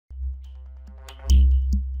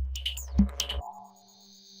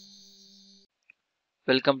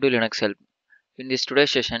Welcome to Linux Help. In this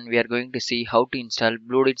today's session, we are going to see how to install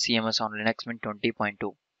Bludit CMS on Linux Mint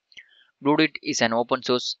 20.2. Bludit is an open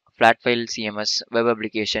source flat file CMS web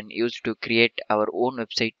application used to create our own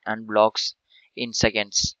website and blogs in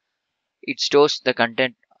seconds. It stores the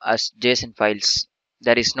content as JSON files.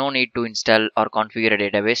 There is no need to install or configure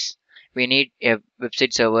a database. We need a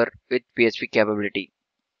website server with PHP capability.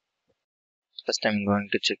 First, I'm going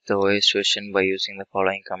to check the OS version by using the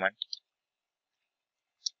following command.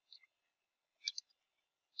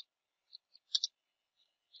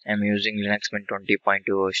 I'm using Linux Mint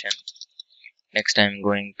 20.2 version. Next, I'm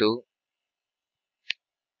going to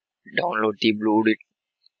download the Bludit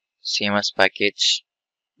CMS package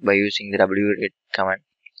by using the wget command.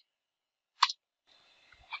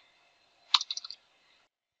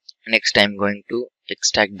 Next, I'm going to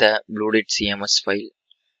extract the Bludit CMS file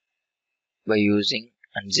by using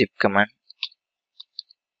unzip command.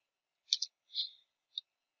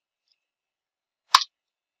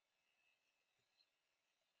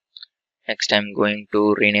 Next, I'm going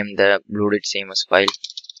to rename the Bludit CMS file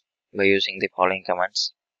by using the following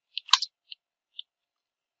commands.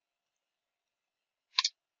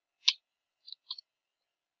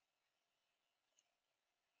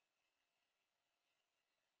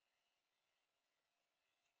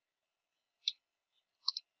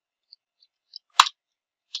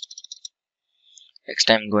 Next,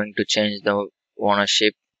 I'm going to change the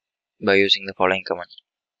ownership by using the following command.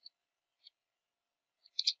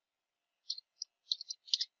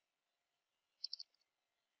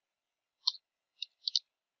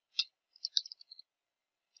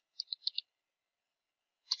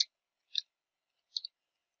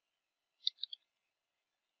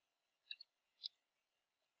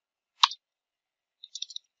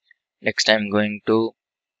 Next, I'm going to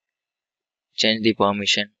change the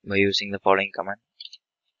permission by using the following command.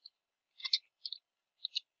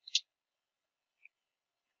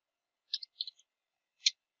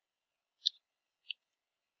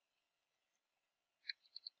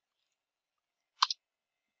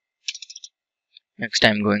 Next,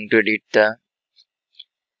 I'm going to edit the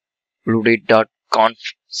bludit.conf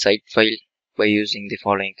site file by using the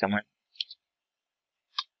following command.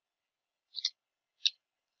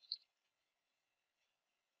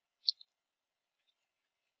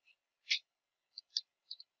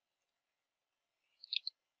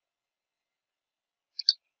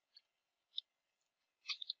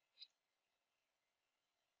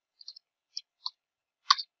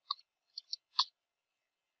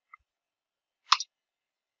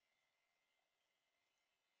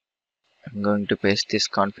 I'm going to paste this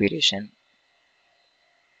configuration,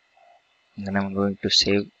 and then I'm going to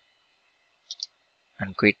save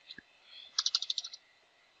and quit.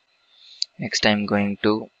 Next, I'm going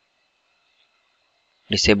to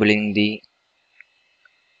disabling the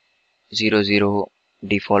 00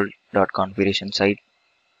 default.configuration site.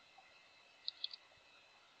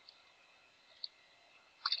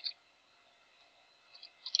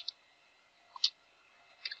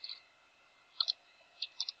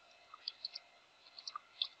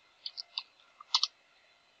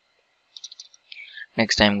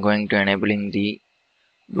 Next, I'm going to enabling the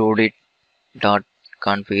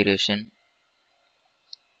bludit.configuration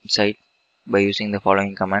site by using the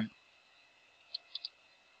following command.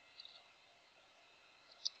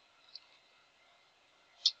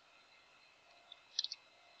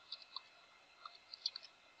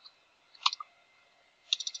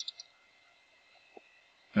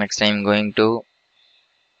 Next, I'm going to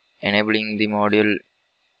enabling the module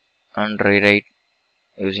and rewrite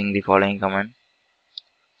using the following command.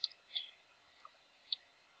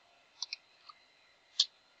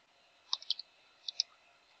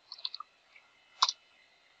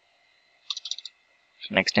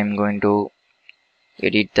 Next, I'm going to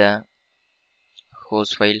edit the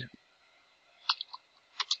host file.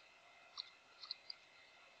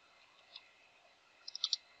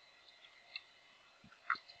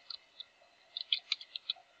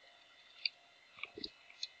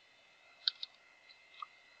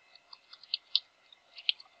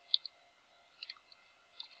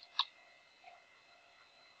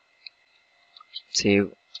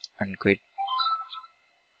 Save and quit.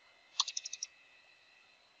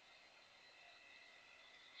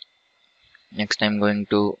 Next, I'm going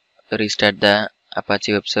to restart the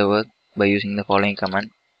Apache web server by using the following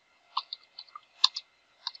command.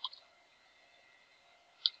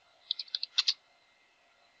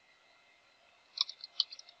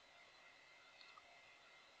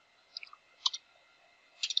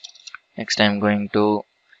 Next, I'm going to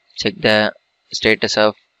check the status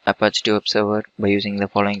of Apache web server by using the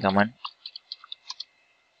following command.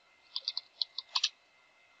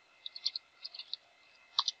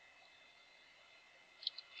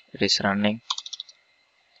 It is running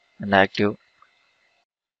and active.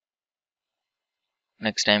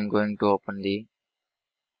 Next I'm going to open the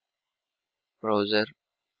browser.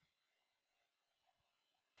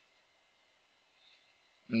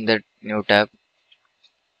 In that new tab,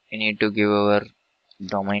 we need to give our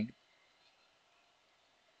domain.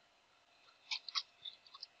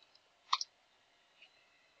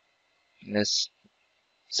 Let's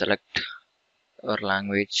select our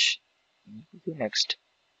language. Next,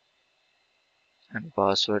 and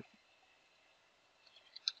password.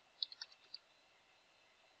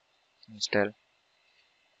 Install.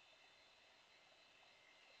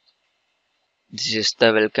 This is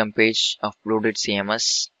the welcome page of Bludit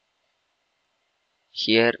CMS.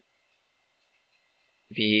 Here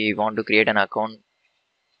we want to create an account.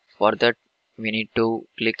 For that, we need to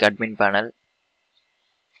click admin panel.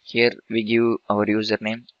 Here we give our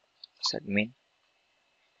username, admin,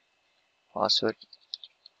 password.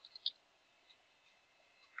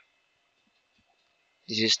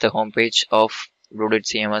 This is the home page of Bludit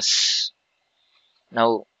CMS.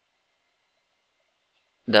 Now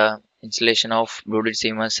the installation of Bludit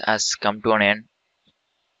CMS has come to an end.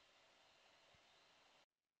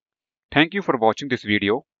 Thank you for watching this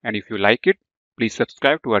video, and if you like it, please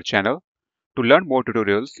subscribe to our channel. To learn more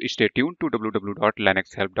tutorials, stay tuned to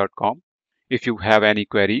www.linuxhelp.com. If you have any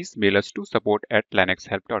queries, mail us to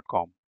support@linuxhelp.com.